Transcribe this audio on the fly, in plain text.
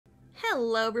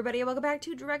Hello everybody and welcome back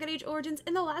to Dragon Age Origins.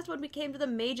 In the last one we came to the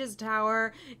Mage's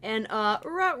Tower and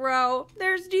ruh-roh,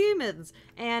 there's demons.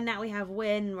 And now we have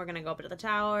Wynn. We're gonna go up to the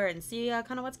tower and see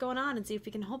kind of what's going on and see if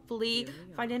we can hopefully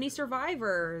find any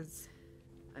survivors.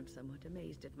 I'm somewhat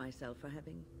amazed at myself for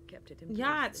having kept it in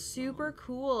Yeah, place it's this super long.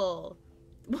 cool.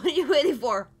 What are you waiting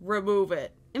for? Remove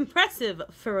it. Impressive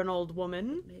for an old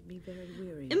woman. It made me very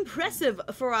weary. Impressive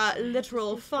for a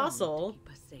literal Stay strong fossil. to keep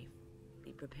us safe.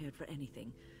 Be prepared for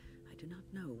anything. I do not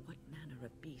know what manner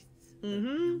of beasts Mm-hmm.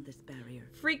 lurk beyond this barrier.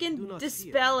 Do Freaking not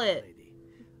dispel fear, it. lady.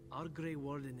 Our Grey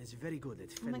Warden is very good at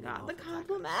Oh my fending god, off the attackers.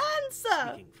 compliments!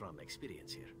 Speaking from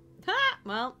experience here. Ha!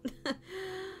 Well,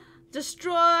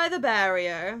 destroy the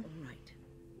barrier. All right.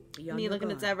 Be on Me your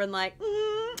looking at guard. Severin like,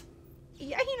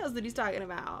 yeah, he knows what he's talking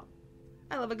about.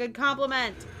 I love a good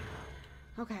compliment.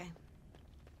 Okay,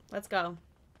 let's go.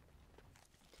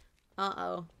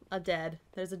 Uh-oh, a dead.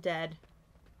 There's a dead.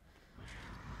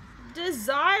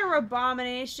 Desire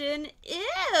abomination.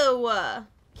 Ew!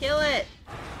 Kill it.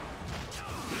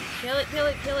 Kill it, kill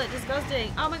it, kill it. Disgusting.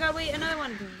 Oh my god, wait, another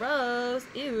one. Gross.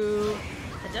 Ew.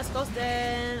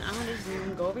 Disgusting. I'm gonna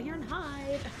just go over here and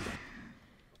hide.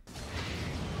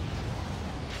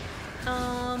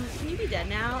 Can you be dead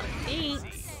now?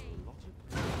 Thanks.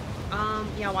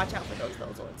 Yeah, watch out for those.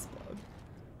 Those will explode.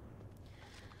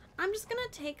 I'm just gonna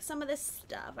take some of this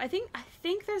stuff. I think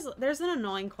there's an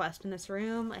annoying quest in this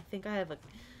room. I think I have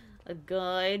a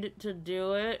guide to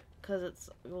do it because it's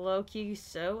low-key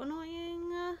so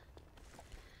annoying.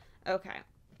 Okay.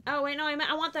 Oh wait, no,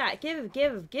 I want that. Give it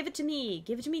to me.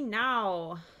 Give it to me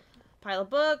now. Pile of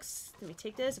books. Let me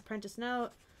take this. Apprentice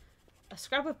note. A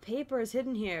scrap of paper is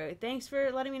hidden here. Thanks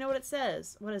for letting me know what it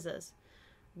says. What is this?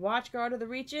 Watch Guard of the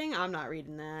Reaching? I'm not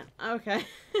reading that. Okay.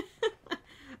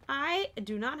 I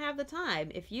do not have the time.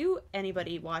 If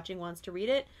anybody watching wants to read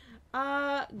it,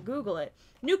 Google it.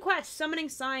 New quest, Summoning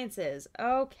Sciences.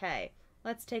 Okay.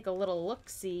 Let's take a little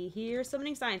look-see here.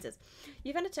 Summoning Sciences.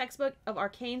 You found a textbook of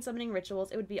arcane summoning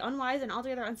rituals. It would be unwise and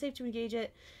altogether unsafe to engage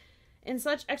it in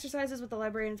such exercises with the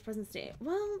library in its present state.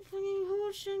 Well,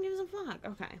 who shouldn't give a fuck?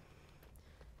 Okay.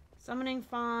 Summoning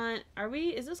font.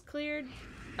 Is this cleared?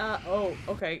 Oh,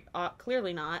 okay.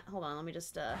 Clearly not. Hold on, let me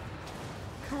just,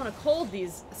 kind of cold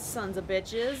these sons of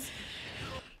bitches.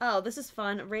 Oh, this is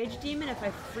fun. Rage Demon, if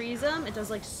I freeze him, it does,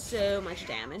 like, so much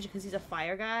damage because he's a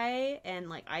fire guy, and,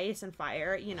 like, ice and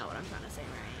fire, you know what I'm trying to say,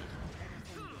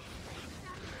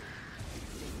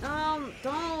 right?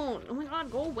 Don't! Oh my god,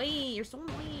 go away! You're so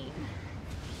annoying!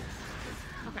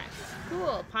 Okay,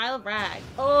 cool. Pile of rag.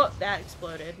 Oh, that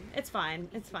exploded. It's fine.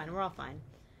 It's fine. We're all fine.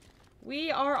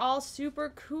 We are all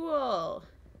super cool.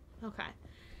 Okay.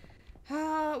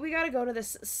 We gotta go to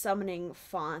this summoning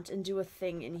font and do a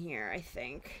thing in here, I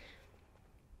think.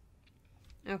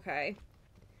 Okay.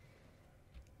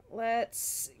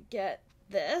 Let's get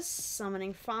this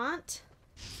summoning font.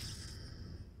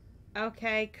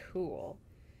 Okay, cool.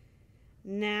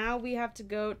 Now we have to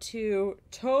go to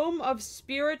Tome of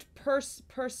Spirit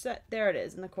there it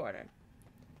is in the corner.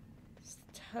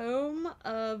 Tome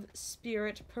of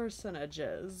Spirit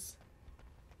Personages.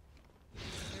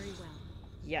 Very well.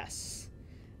 Yes.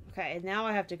 Okay, and now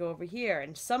I have to go over here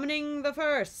and summoning the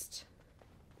first.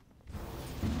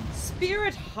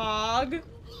 Spirit Hog.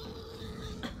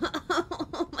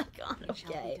 Oh my god,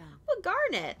 okay. Oh,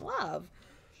 Garnet, love.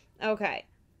 Okay.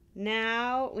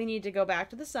 Now we need to go back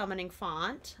to the summoning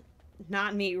font.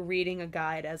 Not me reading a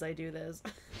guide as I do this.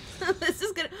 This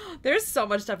is gonna... There's so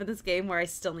much stuff in this game where I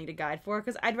still need a guide for,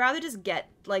 because I'd rather just get,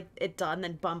 like, it done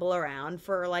than bumble around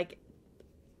for, like,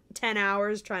 10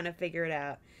 hours trying to figure it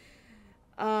out.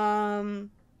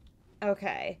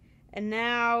 Okay. And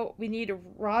now we need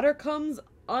Roddercombe's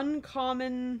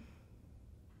Uncommon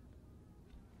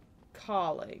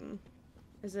Calling.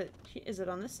 Is it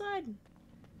on this side?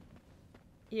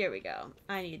 Here we go.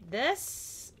 I need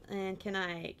this. And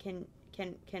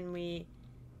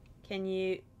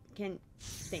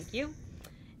thank you.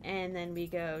 And then we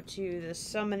go to the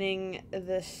summoning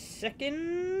the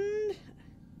second.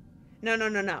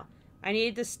 No. I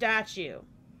need the statue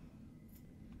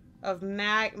of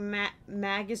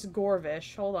Magus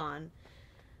Gorvish. Hold on.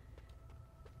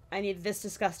 I need this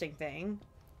disgusting thing.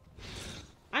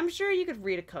 I'm sure you could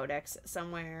read a codex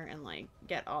somewhere and, like,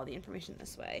 get all the information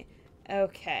this way.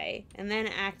 Okay. And then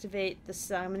activate the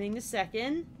summoning the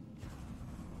second.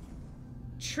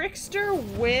 Trickster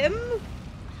Whim?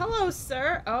 Hello,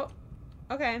 sir. Oh.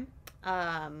 Okay.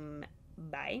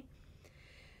 Bye.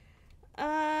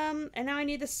 And now I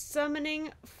need the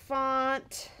summoning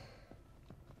font.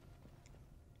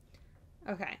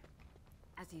 Okay.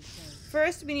 As you say.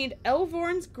 First, we need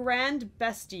Elvorn's Grand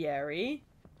Bestiary.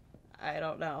 I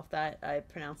don't know if that I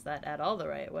pronounced that at all the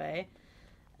right way.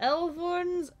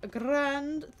 Elvorn's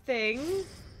grand thing.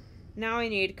 Now I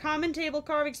need common table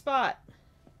carving spot.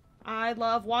 I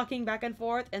love walking back and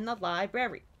forth in the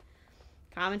library.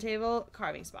 Common table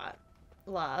carving spot.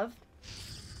 Love.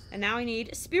 And now I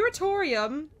need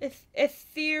spiritorium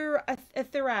etherealis.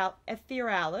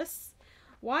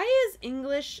 Why is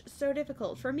English so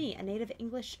difficult for me, a native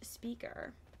English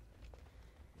speaker?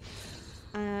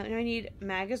 And I need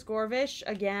Magus Gorvish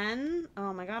again.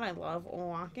 Oh my god, I love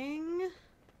walking.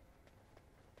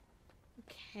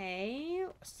 Okay,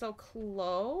 so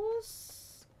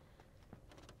close.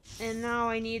 And now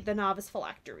I need the Novice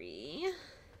Phylactery.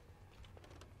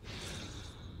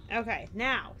 Okay,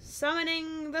 now,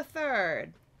 summoning the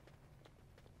third.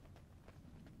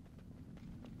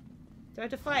 Do I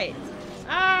have to fight?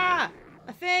 Ah!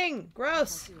 A thing!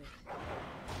 Gross!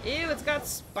 Ew, it's got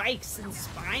spikes and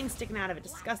spines sticking out of it.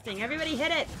 Disgusting. Everybody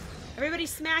hit it! Everybody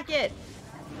smack it!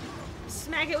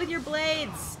 Smack it with your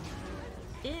blades!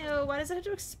 Ew, why does it have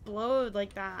to explode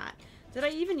like that? Did I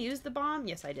even use the bomb?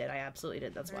 Yes, I did. I absolutely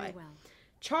did. That's why. Well.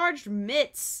 Charged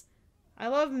mitts! I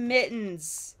love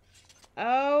mittens.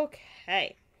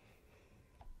 Okay.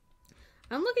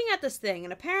 I'm looking at this thing,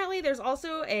 and apparently there's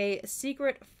also a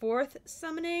secret fourth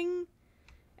summoning,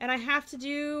 and I have to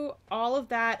do all of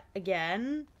that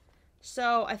again.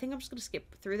 So I think I'm just going to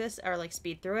skip through this, or like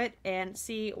speed through it, and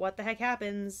see what the heck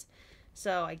happens.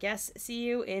 So I guess see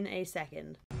you in a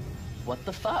second. What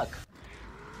the fuck?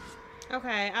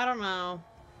 Okay, I don't know.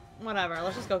 Whatever,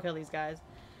 let's just go kill these guys.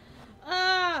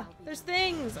 Ah, there's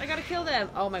things. I gotta kill them.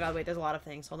 Oh my god, wait, there's a lot of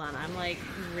things. Hold on, I'm like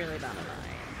really bound to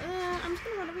die. I'm just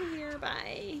gonna run over here.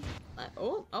 Bye.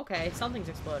 Oh, okay, something's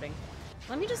exploding.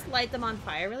 Let me just light them on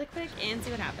fire really quick and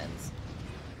see what happens.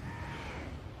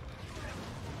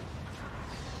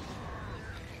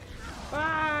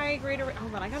 Bye, greater.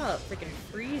 Hold on, I gotta freaking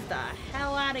freeze the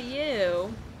hell out of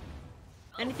you.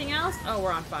 Anything else? Oh,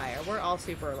 we're on fire. We're all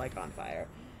super like on fire.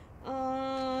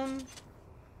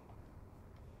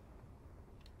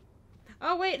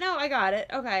 Oh, wait, no, I got it.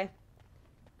 Okay.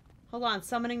 Hold on,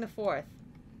 summoning the fourth.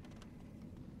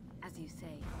 As you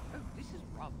say. Oh, this is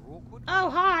rather awkward. Oh,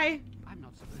 hi. I'm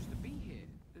not supposed to be here.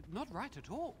 Not right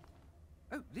at all.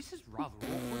 Oh, this is rather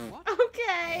awkward. What?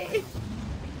 Okay.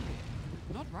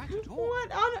 Not right at all.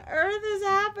 What on earth is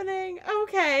happening?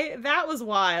 Okay, that was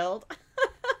wild.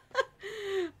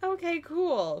 Okay,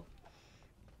 cool.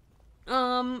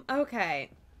 Okay.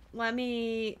 Let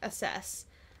me assess.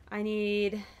 Let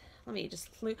me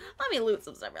loot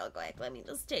some stuff real quick. Let me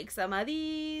just take some of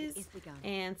these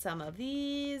and some of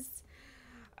these.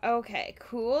 Okay,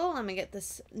 cool. Let me get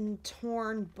this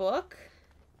torn book.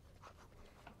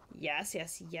 Yes,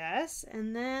 yes, yes.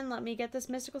 And then let me get this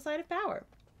mystical site of power.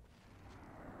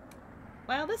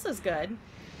 Well, this is good.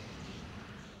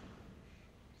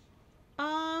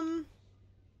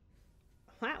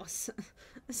 Wow,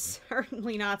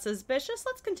 certainly not suspicious.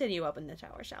 Let's continue up in the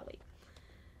tower, shall we?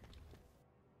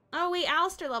 Oh wait,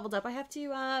 Alistair leveled up. I have to,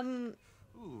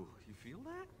 Ooh, you feel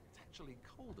that? It's actually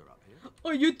colder up here.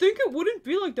 Oh, you'd think it wouldn't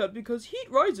be like that because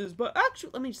heat rises, but actually,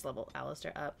 let me just level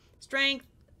Alistair up. Strength,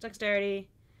 dexterity,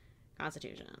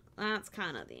 constitution. That's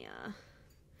kind of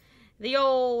the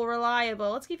old reliable.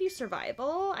 Let's give you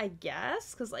survival, I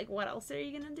guess, because like, what else are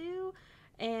you gonna do?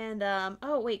 And,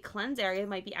 oh, wait, cleanse area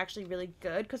might be actually really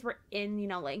good because we're in, you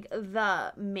know, like,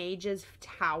 the mage's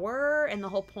tower. And the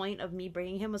whole point of me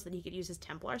bringing him was that he could use his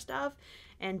Templar stuff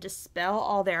and dispel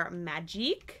all their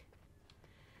magic.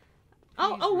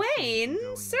 Oh, Owain,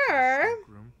 sir.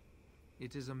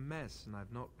 It is a mess, and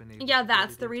I've not been able Yeah, to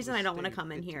that's get the it reason into I don't a want to state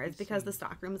come in fit here. to Is be because the seen.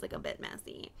 stockroom is, like, a bit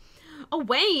messy.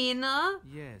 Owain!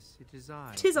 Yes, it is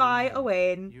I. 'Tis I,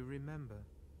 Owain. You remember.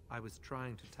 I was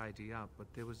trying to tidy up,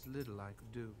 but there was little I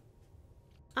could do.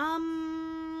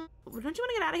 Don't you want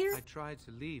to get out of here? I tried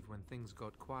to leave when things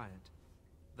got quiet.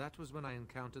 That was when I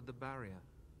encountered the barrier.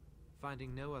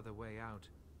 Finding no other way out,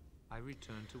 I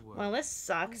returned to work. Well, this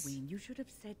sucks. Owain, you should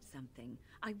have said something.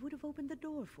 I would have opened the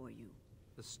door for you.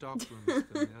 The stockroom is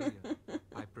familiar.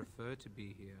 I prefer to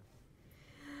be here.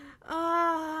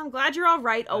 I'm glad you're all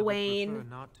right, I would Owain. prefer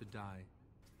not to die.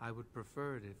 I would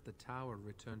prefer it if the tower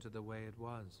returned to the way it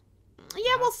was.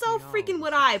 Yeah, well, so Perhaps freaking Niall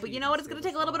would will I. But you succeed know what? and It's gonna save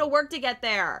take a us little bit all. of work to get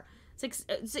there.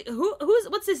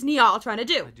 What's this Niall trying to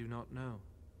do? I do not know.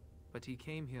 But he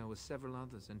came here with several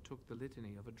others and took the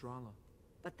litany of a Drala.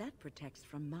 But that protects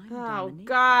from my Oh domination.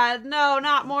 God, no,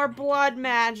 not more blood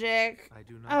magic. I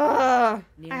do not Ugh,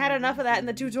 I had Niall enough of that in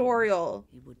the would know. tutorial.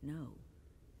 He would know.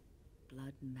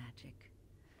 Blood magic.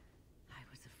 I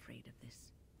was afraid of this.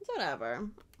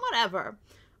 Whatever.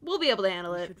 We'll be able to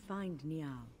handle We it. should find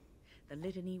Niall. The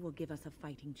litany will give us a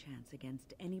fighting chance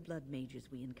against any blood mages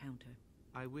we encounter.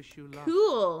 I wish you luck.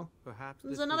 Cool. Perhaps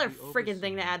There's this will another be over friggin'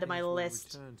 thing to soon add and to my things will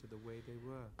list. return to the way they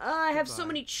were. I have so Goodbye.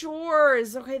 many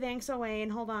chores. Okay, thanks, Owain.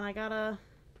 Hold on, I got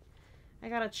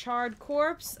a charred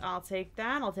corpse. I'll take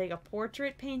that. I'll take a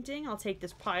portrait painting. I'll take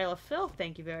this pile of filth.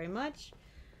 Thank you very much.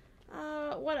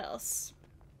 What else?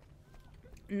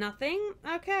 Nothing?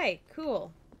 Okay,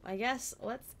 cool. I guess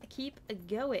let's keep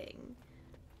going.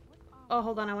 Oh,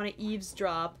 hold on. I want to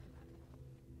eavesdrop.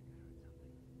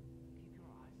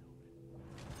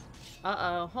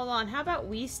 Uh-oh. Hold on. How about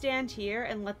we stand here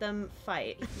and let them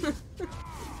fight?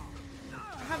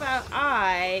 How about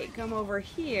I come over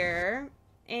here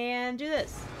and do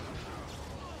this?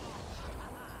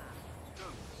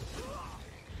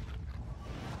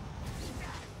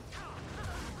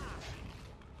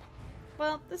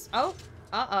 Well, this... Oh.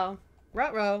 Uh-oh.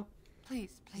 Ruh-roh.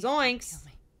 Please, please. Zoinks. Don't kill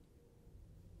me.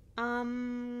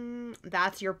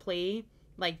 That's your plea?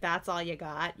 Like, that's all you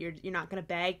got? You're not gonna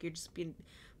beg? You're just being...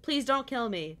 Please don't kill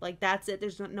me. Like, that's it.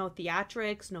 There's no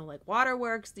theatrics, no, like,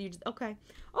 waterworks. You just... Okay.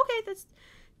 Okay, that's...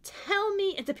 Tell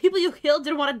me if the people you killed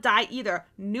didn't want to die either.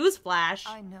 Newsflash.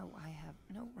 I know I have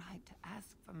no right to ask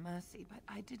for mercy, but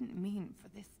I didn't mean for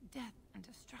this death and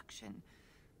destruction.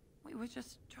 We were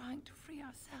just trying to free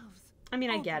ourselves. I mean,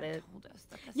 I get it. Told us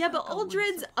that the Yeah, but circle would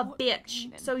Uldred's a support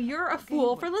bitch, Gain, so you're a Gain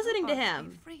fool would for listening to help us him.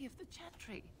 be free of the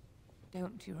Chantry.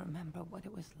 Don't you remember what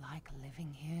it was like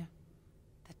living here?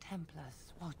 The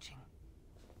Templars watching.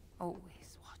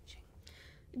 Always watching.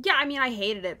 Yeah, I mean, I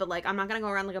hated it, but, like, I'm not gonna go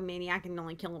around like a maniac and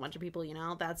only kill a bunch of people, you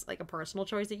know? That's, like, a personal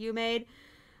choice that you made.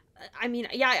 I mean,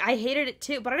 yeah, I hated it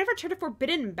too, but I never tried to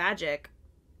forbidden magic.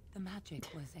 The magic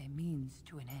was a means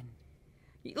to an end.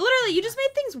 Literally, you just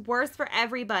made things worse for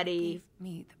everybody. Gave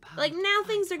me the power Like, to now fight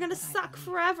things are for gonna what I suck believe.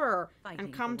 forever Fighting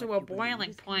and come for to what a you believe boiling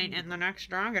is point in the next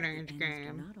Dragon Age Ends do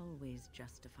game. not always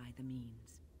justify the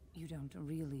means. You don't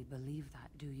really believe that,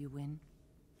 do you, Win?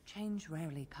 Change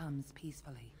rarely comes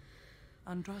peacefully.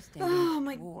 Andraste Oh waged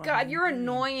my war god, on you're Imperium.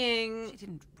 annoying. She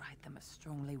didn't write them a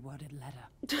strongly worded letter.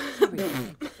 She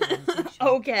reshaped civilization,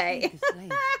 Okay. freed the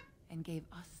slaves, and gave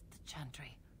us the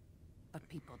Chantry. But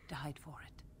people died for it.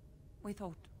 We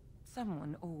thought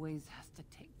someone always has to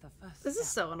take the first This is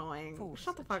step. so annoying. Force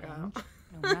Shut the a fuck change, up.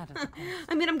 no matter the cost.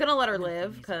 I mean, I'm gonna let her Nothing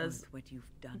live, is because worth what you've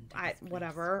done to this place.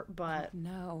 whatever, but...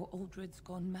 Now Uldred's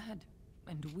gone mad,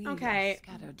 and we Okay, are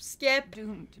scattered, skip.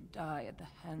 doomed to die at the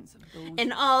hands of those.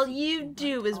 And who all seek you to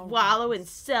do right is our wallow in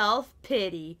wrongs.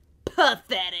 self-pity.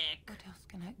 Pathetic. What else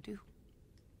can I do?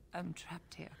 I'm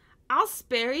trapped here. I'll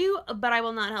spare you, but I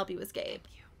will not help you escape.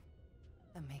 You,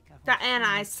 the maker. will And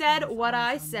I surely said turn his what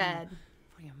I eyes on you said.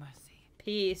 For your mercy.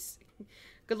 Peace.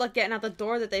 Good luck getting out the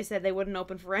door that they said they wouldn't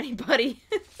open for anybody.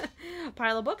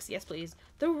 Pile of books? Yes, please.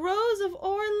 The Rose of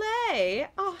Orlais.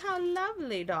 Oh, how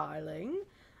lovely, darling.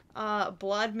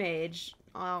 Blood Mage.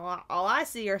 All I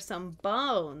see are some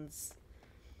bones.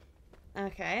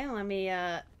 Okay, let me,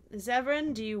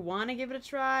 Zevran, do you want to give it a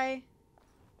try?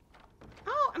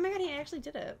 Oh my god, he actually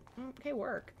did it. Okay,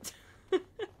 work.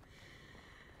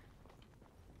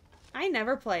 I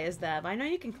never play as them. I know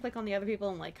you can click on the other people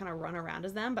and, like, kind of run around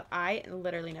as them, but I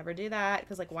literally never do that,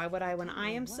 because, like, why would I when I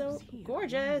am so Was here long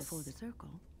gorgeous? Before the circle,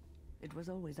 it was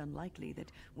always unlikely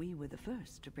that we were the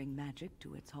first to bring magic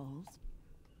to its halls.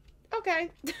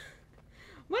 Okay.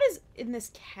 What is in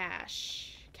this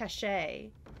cache?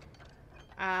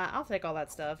 I'll take all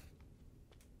that stuff.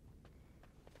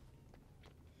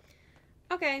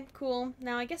 Okay, cool.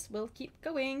 Now I guess we'll keep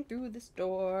going through this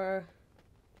door.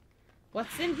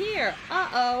 What's in here?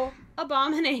 Uh-oh.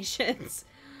 Abominations.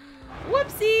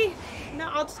 Whoopsie. No,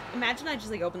 I'll just imagine I just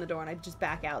like open the door and I just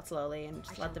back out slowly and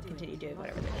just let them continue doing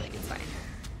whatever they're doing. It's fine.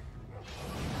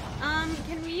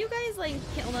 Can you guys like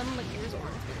kill them with your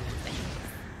swords?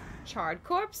 Charred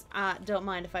corpse. Don't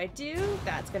mind if I do.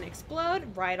 That's gonna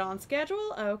explode. Right on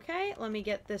schedule. Okay, let me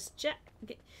get this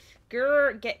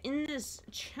get in this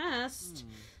chest.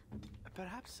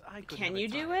 Perhaps I could. Can have a you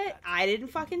do try at it? that. I didn't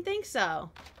fucking think so.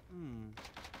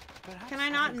 Perhaps Can I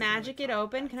not could magic have it a try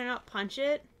open? at Can I not punch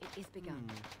it? It is begun.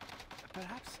 that.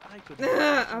 Perhaps I could. have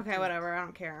a try Okay, at whatever. I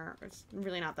don't care. It's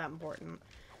really not that important.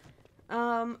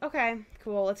 Okay,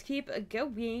 cool. Let's keep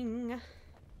going.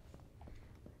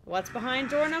 What's behind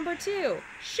door number 2?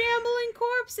 Shambling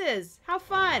corpses! How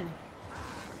fun!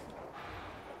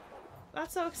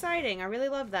 That's so exciting. I really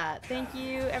love that. Thank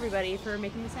you, everybody, for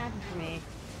making this happen for me.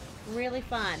 Really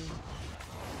fun.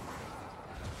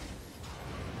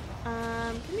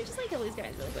 Can we just, like, kill these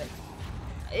guys really quick?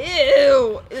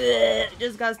 Ew! Ugh,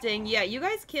 disgusting. Yeah, you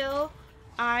guys kill.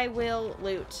 I will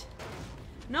loot.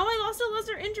 No, I lost a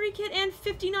lesser injury kit and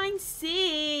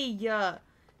 59C!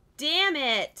 damn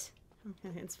it!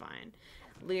 It's fine.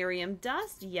 Lyrium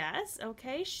dust, yes.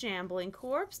 Okay, shambling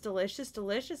corpse. Delicious,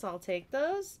 delicious. I'll take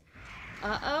those.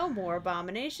 Uh-oh, more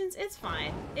abominations. It's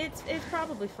fine. It's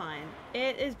probably fine.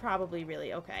 It is probably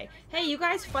really okay. Hey, you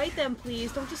guys fight them,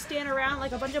 please. Don't just stand around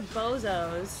like a bunch of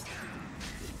bozos.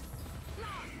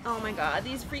 Oh my god,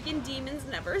 these freaking demons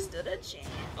never stood a chance.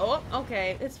 Oh,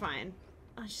 okay, it's fine.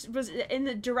 I just was in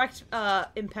the direct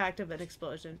impact of an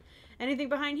explosion. Anything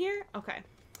behind here? Okay.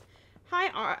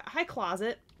 Hi,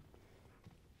 closet.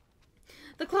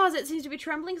 The closet seems to be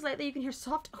trembling slightly. You can hear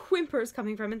soft whimpers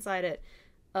coming from inside it.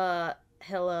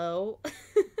 Hello?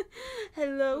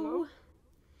 Hello?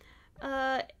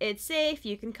 It's safe.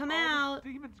 You can come out.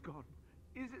 The demon's gone.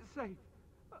 Is it safe?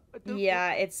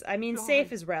 Yeah, I mean,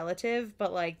 safe is relative,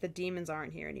 but, like, the demons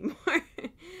aren't here anymore.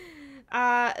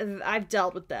 I've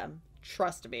dealt with them.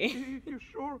 Trust me. You're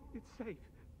sure it's safe?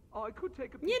 I could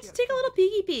take a peek. Yeah, just take a little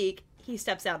peeky peek. He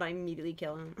steps out and I immediately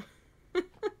kill him.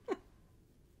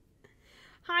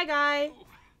 Hi, guy.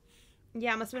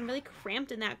 Yeah, must have been really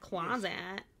cramped in that closet.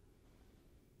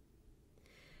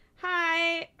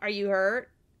 Hi. Are you hurt?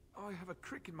 I have a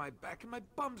crick in my back and my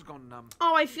bum's gone numb.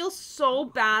 Oh, I feel so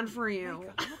bad for you.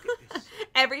 Micah, look at this.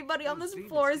 Everybody on this Those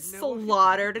floor demons is didn't know what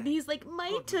slaughtered, hit and them. he's like, my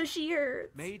Good. tushy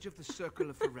hurts. Mage of the Circle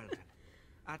of Ferelden.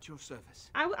 At your service.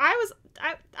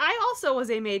 I also was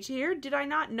a mage here. Did I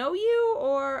not know you?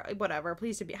 Or whatever,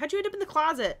 please to be. How'd you end up in the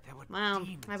closet? There were Well,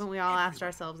 demons haven't we all asked everywhere,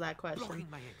 ourselves that question blocking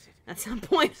my exit. at some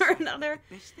point or another?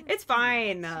 The best thing It's to do in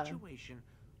fine. that situation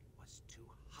was to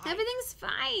hide. Everything's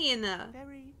fine.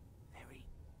 Very, very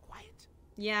quiet.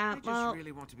 Yeah, I just well,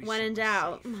 really want to be when in somewhere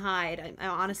doubt, safe. hide. I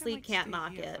honestly I might can't stay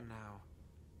knock here it. for now.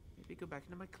 Maybe go back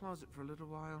into my closet for a little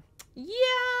while.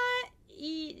 Yeah,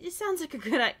 it sounds like a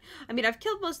good idea. I mean, I've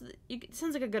killed most of the... It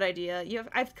sounds like a good idea.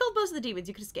 I've killed most of the demons.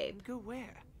 You could escape. And go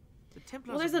where? The Templars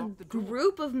Well, there's have a locked the door.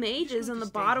 group of I'm mages just on going the to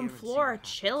stay bottom here and see floor what happens.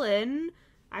 chilling.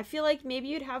 I feel like maybe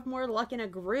you'd have more luck in a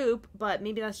group, but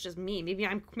maybe that's just me. Maybe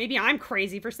I'm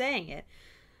crazy for saying it.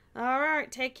 All right,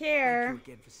 take care. Thank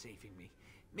you again for saving me.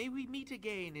 May we meet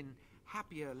again in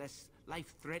happier, less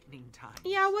life-threatening times.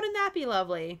 Yeah, wouldn't that be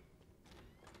lovely?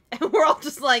 And we're all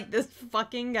just like, this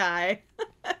fucking guy.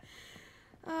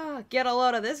 Oh, get a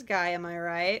load of this guy, am I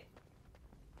right?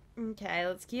 Okay,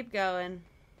 let's keep going.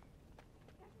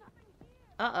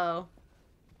 Uh-oh.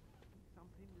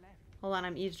 Something left. Hold on,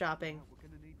 I'm eavesdropping. Now we're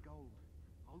gonna need gold.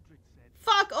 Aldred said.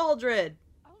 Fuck Aldred!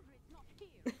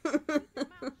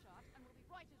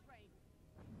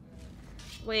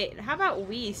 Wait, how about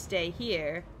we stay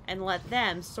here and let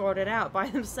them sort it out by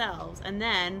themselves, and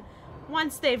then,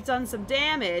 once they've done some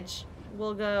damage,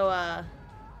 we'll go,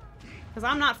 because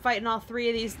I'm not fighting all three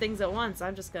of these things at once,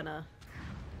 I'm just gonna...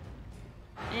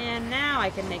 And now I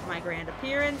can make my grand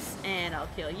appearance, and I'll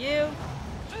kill you,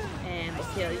 and we'll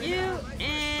kill you,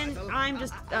 and I'm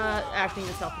just, acting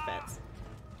in self-defense.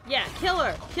 Yeah, kill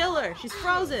her! Kill her! She's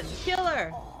frozen! Kill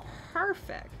her!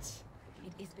 Perfect.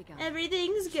 It is begun.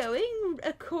 Everything's going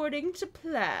according to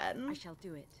plan. I shall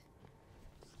do it.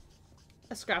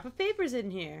 A scrap of paper's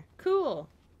in here. Cool.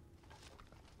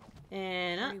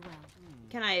 And Very well.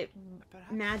 can I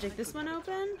Perhaps magic I this could one have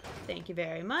a open? Thank you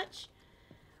very much.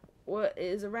 What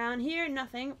is around here?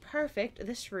 Nothing. Perfect.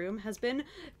 This room has been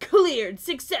cleared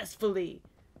successfully.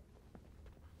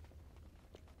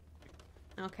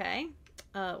 Okay.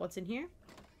 What's in here?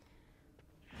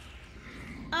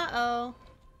 Uh-oh.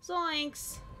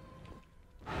 Zoinks.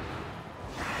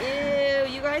 Ew,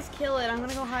 you guys kill it. I'm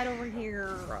gonna go hide over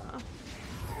here.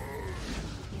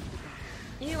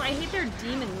 Ew, I hate their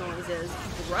demon noises.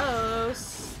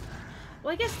 Gross.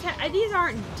 Well, I guess these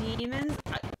aren't demons.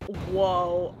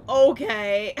 Whoa.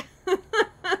 Okay.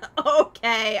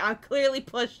 Okay, I'm clearly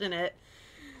pushing it.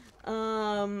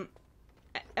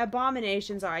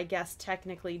 Abominations are, I guess,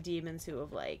 technically demons who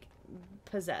have, like,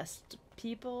 possessed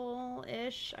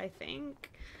people-ish, I think.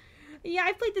 Yeah,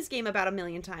 I've played this game about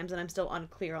 1,000,000 times and I'm still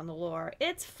unclear on the lore.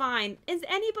 It's fine. Is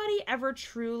anybody ever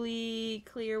truly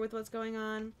clear with what's going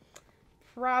on?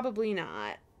 Probably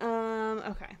not.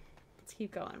 Okay. Let's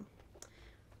keep going.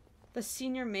 The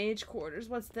senior mage quarters.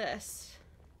 What's this?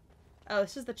 Oh,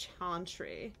 this is the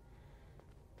chantry.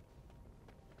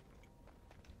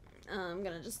 I'm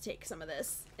gonna just take some of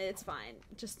this. It's fine.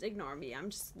 Just ignore me.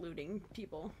 I'm just looting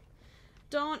people.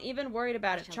 Don't even worry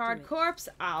about it. shall Charred do it. corpse.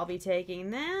 I'll be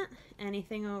taking that.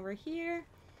 Anything over here?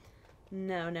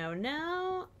 No, no,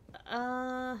 no.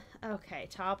 Okay.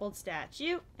 Toppled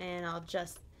statue. And I'll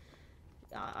just...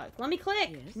 let me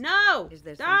click. Yes? No! Is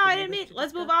there No, something I didn't else mean... to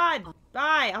Let's move discuss? on.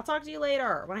 Bye. I'll talk to you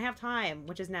later when I have time,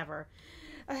 which is never.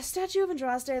 A statue of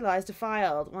lies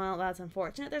defiled. Well, that's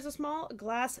unfortunate. There's a small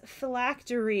glass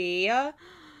phylactery.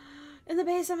 In the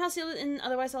base, somehow sealed in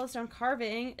otherwise solid stone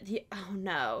carving, oh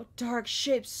no, dark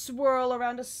shapes swirl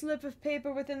around a slip of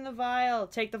paper within the vial.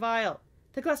 Take the vial.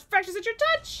 The glass fractures at your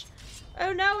touch!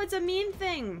 Oh no, it's a mean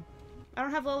thing. I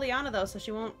don't have Liliana though, so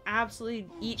she won't absolutely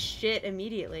eat shit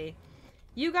immediately.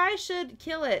 You guys should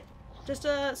kill it. Just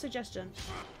a suggestion.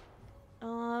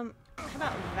 How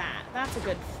about that? That's a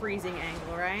good freezing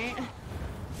angle, right?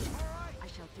 I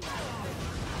shall do it.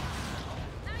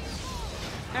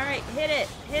 Alright, hit it.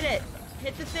 Hit it.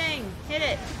 Hit the thing. Hit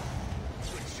it.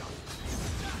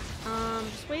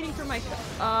 Just waiting for my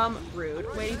rude.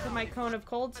 Waiting for my cone of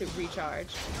cold to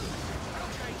recharge.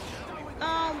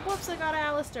 Whoops, I got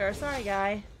Alistair. Sorry,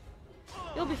 guy.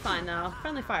 You'll be fine, though.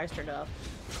 Friendly fire's turned off.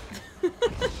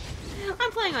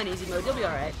 I'm playing on easy mode. You'll be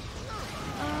alright.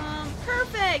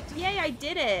 Perfect! Yay, I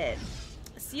did it!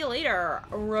 See you later,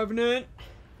 Revenant.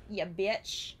 Ya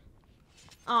bitch.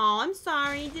 Oh, I'm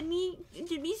sorry. Did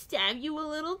we stab you a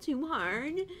little too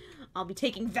hard? I'll be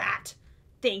taking that.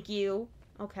 Thank you.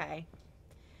 Okay.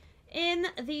 In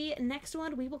the next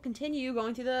one, we will continue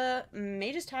going through the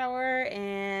Mage's Tower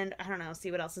and, I don't know,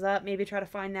 see what else is up. Maybe try to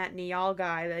find that Niall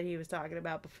guy that he was talking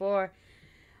about before.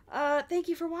 Thank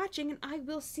you for watching, and I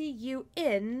will see you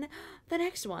in the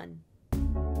next one.